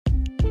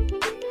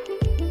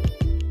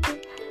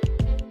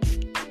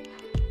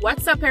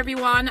What's up,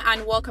 everyone,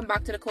 and welcome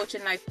back to the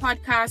Coaching Life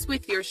podcast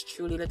with yours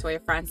truly, Latoya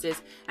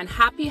Francis. And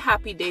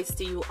happy days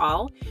to you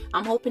all.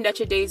 I'm hoping that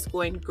your day is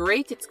going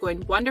great, it's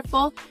going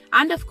wonderful,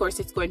 and of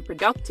course, it's going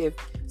productive.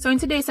 So in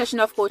today's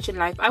session of Coaching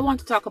Life, I want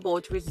to talk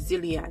about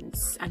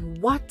resilience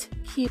and what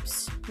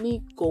keeps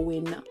me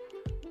going.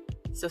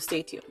 So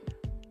stay tuned.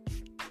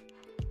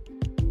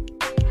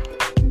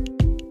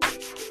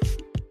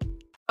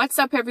 What's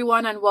up,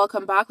 everyone, and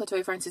welcome back.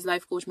 Latoya Francis,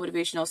 life coach,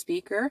 motivational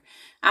speaker,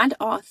 and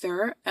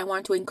author. I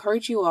want to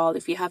encourage you all,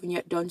 if you haven't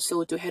yet done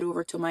so, to head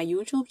over to my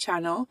YouTube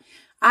channel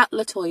at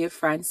Latoya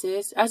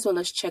Francis, as well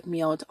as check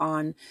me out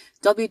on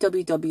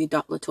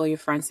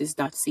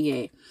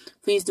www.latoyafrancis.ca.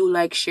 Please do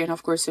like, share, and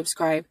of course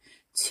subscribe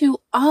to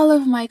all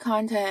of my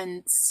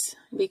contents,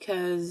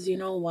 because you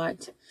know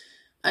what?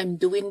 I'm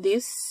doing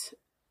this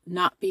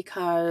not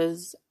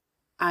because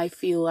I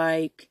feel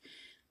like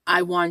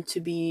I want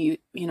to be,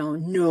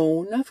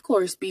 known. Of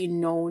course,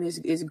 being known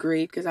is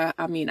great, because I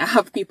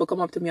have people come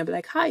up to me and be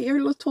like, "Hi,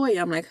 you're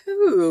Latoya." I'm like,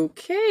 "Oh,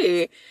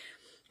 okay."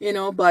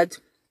 But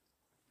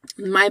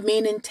my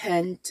main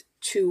intent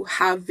to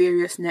have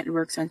various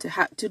networks and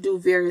to do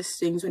various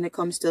things when it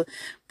comes to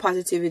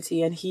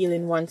positivity and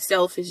healing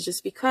oneself is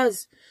just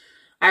because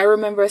I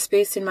remember a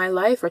space in my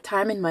life or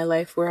time in my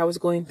life where I was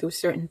going through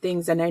certain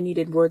things and I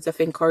needed words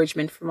of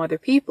encouragement from other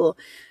people.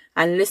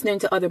 And listening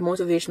to other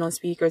motivational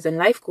speakers and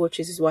life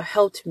coaches is what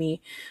helped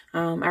me.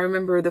 I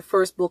remember the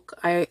first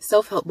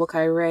self-help book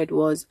I read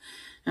was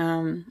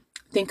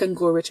Think and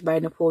Grow Rich by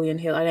Napoleon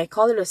Hill. And I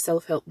call it a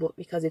self-help book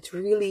because it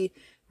really,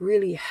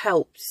 really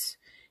helps.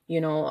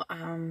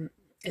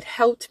 It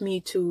helped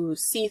me to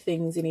see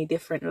things in a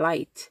different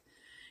light.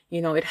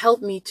 It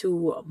helped me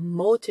to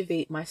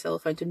motivate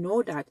myself and to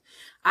know that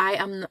I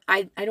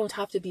don't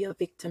have to be a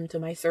victim to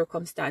my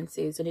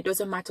circumstances, and it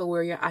doesn't matter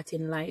where you're at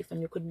in life,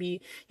 and you could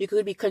be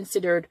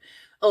considered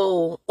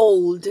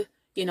old,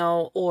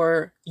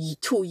 or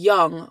too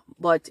young,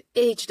 but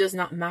age does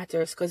not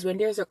matter, because when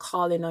there's a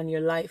calling on your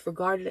life,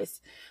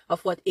 regardless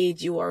of what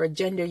age you are, or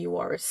gender you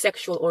are, or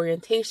sexual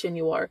orientation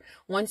you are,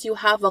 once you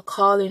have a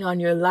calling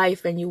on your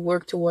life and you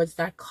work towards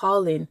that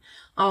calling,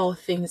 all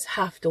things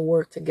have to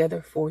work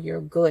together for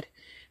your good,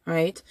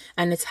 right?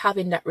 And it's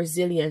having that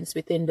resilience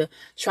within the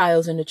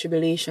trials and the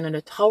tribulation and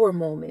the tower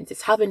moments.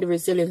 It's having the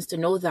resilience to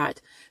know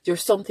that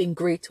there's something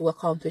great to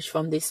accomplish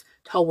from this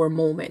tower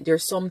moment.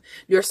 There's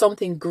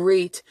something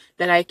great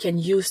that I can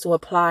use to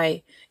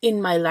apply in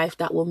my life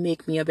that will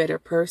make me a better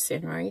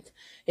person, right?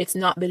 It's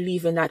not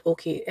believing that,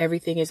 okay,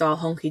 everything is all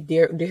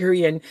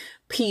hunky-dory and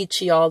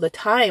peachy all the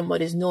time,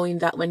 but it's knowing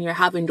that when you're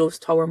having those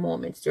tower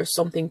moments, there's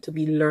something to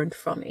be learned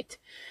from it.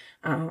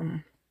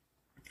 And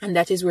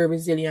that is where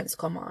resilience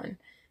come on.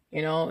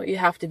 You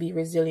have to be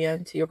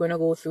resilient. You're going to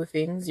go through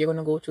things. You're going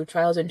to go through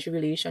trials and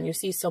tribulation. You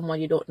see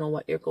someone, you don't know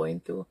what they're going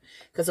through.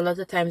 Because a lot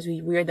of times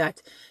we wear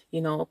that,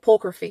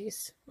 poker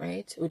face,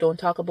 right? We don't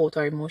talk about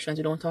our emotions.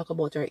 We don't talk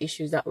about our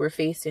issues that we're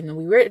facing. And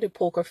we wear the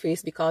poker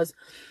face because,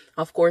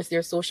 of course,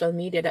 there's social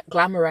media that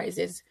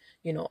glamorizes,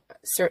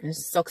 certain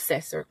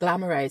success, or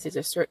glamorizes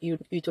you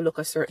to look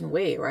a certain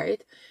way,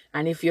 right?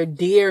 And if you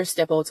dare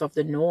step out of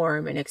the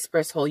norm and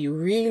express how you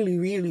really,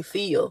 really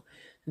feel,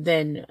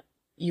 then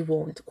you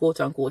won't, quote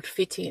unquote,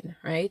 fit in,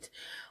 right?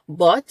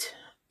 But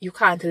you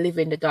can't live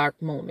in the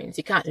dark moments.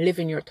 You can't live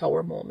in your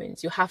tower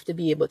moments. You have to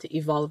be able to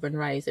evolve and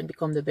rise and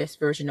become the best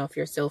version of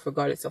yourself,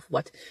 regardless of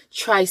what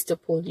tries to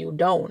pull you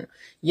down.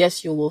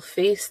 Yes, you will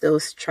face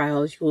those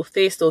trials. You will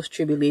face those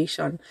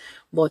tribulations,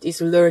 but it's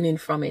learning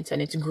from it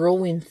and it's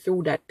growing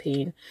through that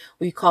pain.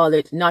 We call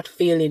it not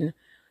falling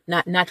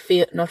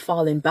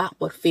back,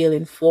 but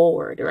failing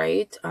forward,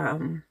 right?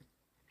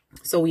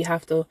 So we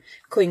have to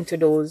cling to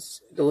those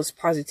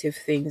positive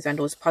things and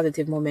those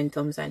positive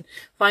momentums and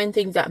find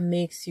things that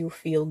makes you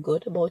feel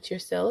good about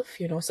yourself.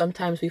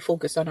 Sometimes we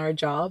focus on our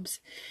jobs,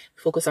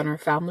 focus on our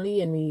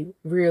family, and we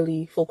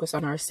really focus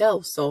on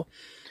ourselves. So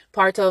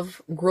part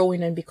of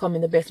growing and becoming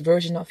the best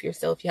version of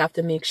yourself, you have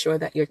to make sure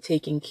that you're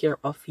taking care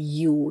of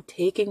you,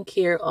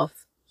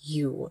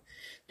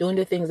 doing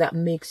the things that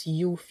makes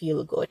you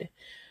feel good,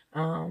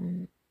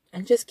 and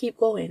just keep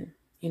going,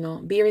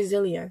 be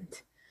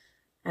resilient.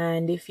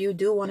 And if you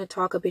do want to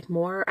talk a bit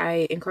more,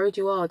 I encourage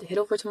you all to head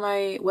over to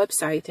my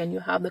website, and you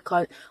have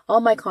all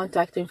my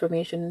contact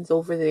information is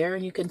over there,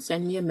 and you can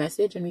send me a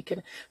message and we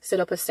can set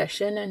up a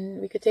session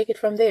and we could take it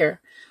from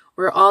there.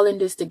 We're all in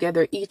this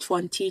together. Each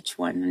one teach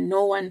one. And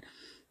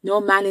no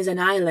man is an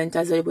island,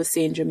 as I would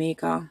say in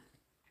Jamaica.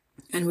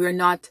 And we're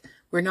not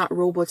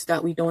robots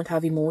that we don't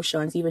have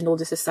emotions, even though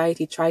the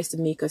society tries to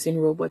make us in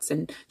robots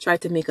and try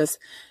to make us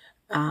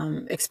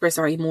express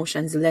our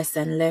emotions less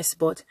and less,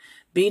 but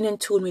being in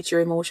tune with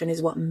your emotion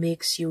is what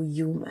makes you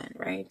human,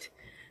 right?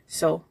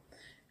 So,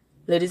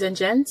 ladies and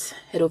gents,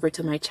 head over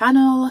to my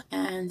channel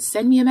and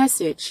send me a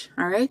message,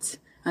 all right?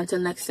 Until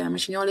next time,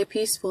 wishing you all a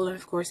peaceful and,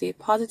 of course, a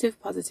positive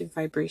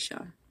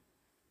vibration.